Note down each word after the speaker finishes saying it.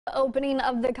Opening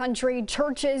of the country,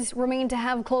 churches remain to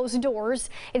have closed doors.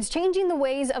 It's changing the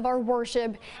ways of our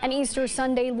worship, and Easter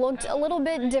Sunday looked a little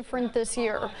bit different this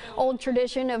year. Old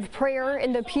tradition of prayer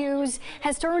in the pews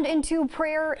has turned into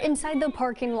prayer inside the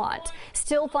parking lot.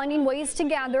 Still finding ways to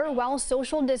gather while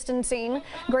social distancing.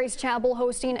 Grace Chapel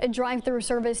hosting a drive-through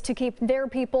service to keep their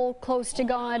people close to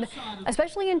God.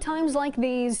 Especially in times like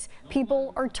these,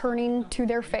 people are turning to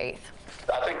their faith.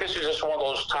 I think this is just one of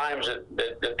those times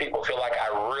that people feel like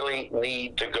I really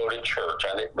need to go to church.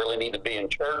 I really need to be in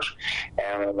church,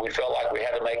 and we felt like we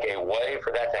had to make a way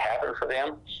for that to happen for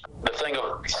them. The thing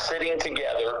of sitting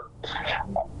together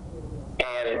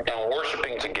and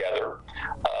worshiping together,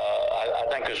 I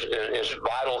think is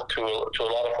vital to a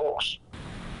lot of folks.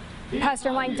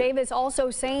 Pastor Mike Davis also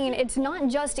saying it's not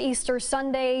just Easter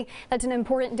Sunday that's an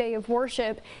important day of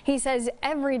worship. He says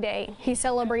every day he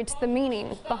celebrates the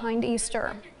meaning behind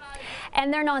Easter.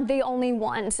 And they're not the only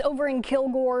ones. Over in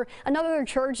Kilgore, another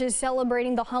church is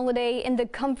celebrating the holiday in the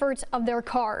comfort of their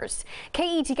cars.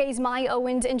 KETK's Maya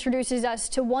Owens introduces us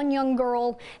to one young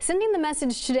girl sending the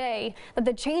message today that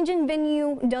the change in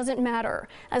venue doesn't matter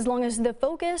as long as the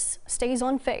focus stays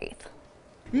on faith.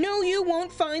 No, you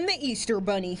won't find the Easter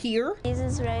bunny here.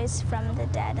 Jesus rose from the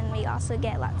dead, and we also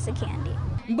get lots of candy.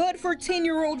 But for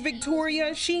 10-year-old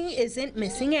Victoria, she isn't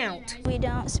missing out. We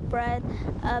don't spread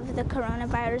of the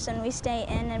coronavirus, and we stay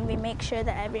in and we make sure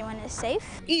that everyone is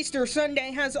safe. Easter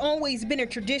Sunday has always been a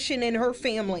tradition in her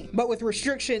family, but with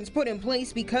restrictions put in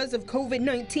place because of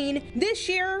COVID-19, this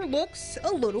year looks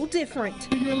a little different.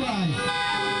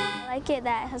 I like it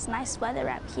that it has nice weather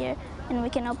up here, and we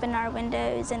can open our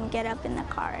windows and get up in the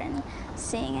car and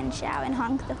sing and shout and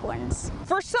honk the horns.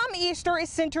 For some, Easter is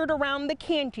centered around the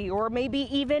candy or maybe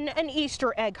even an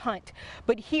Easter egg hunt.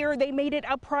 But here they made it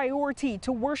a priority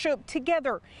to worship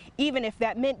together, even if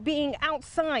that meant being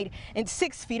outside and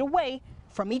 6 feet away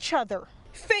from each other.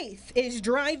 Faith is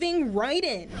driving right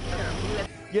in.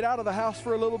 Get out of the house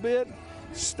for a little bit,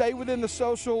 stay within the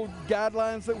social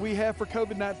guidelines that we have for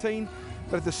COVID-19,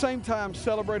 but at the same time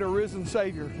celebrate a risen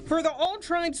Savior. For the All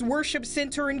Tribes Worship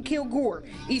Center in Kilgore,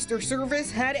 Easter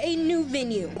service had a new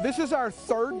venue. This is our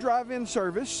third drive-in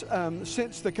service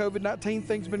since the COVID-19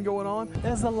 thing's been going on.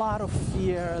 There's a lot of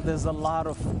fear, there's a lot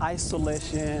of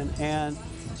isolation, and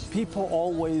people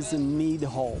always need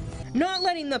hope. Not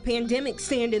letting the pandemic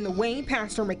stand in the way,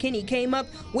 Pastor McKinney came up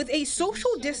with a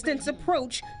social distance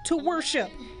approach to worship,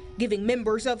 giving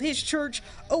members of his church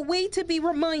a way to be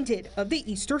reminded of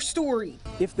the Easter story.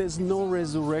 If there's no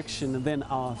resurrection, then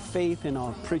our faith and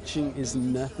our preaching is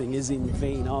nothing, is in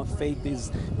vain. Our faith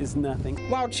is nothing.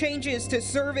 While changes to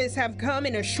service have come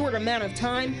in a short amount of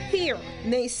time, here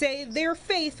they say their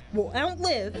faith will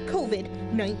outlive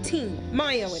COVID-19.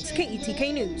 Maya Owens,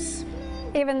 KETK News.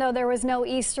 Even though there was no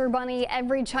Easter bunny,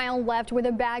 every child left with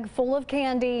a bag full of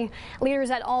candy. Leaders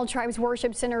at All Tribes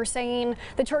Worship Center saying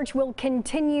the church will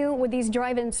continue with these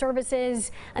drive-in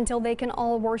services until they can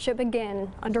all worship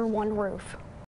again under one roof.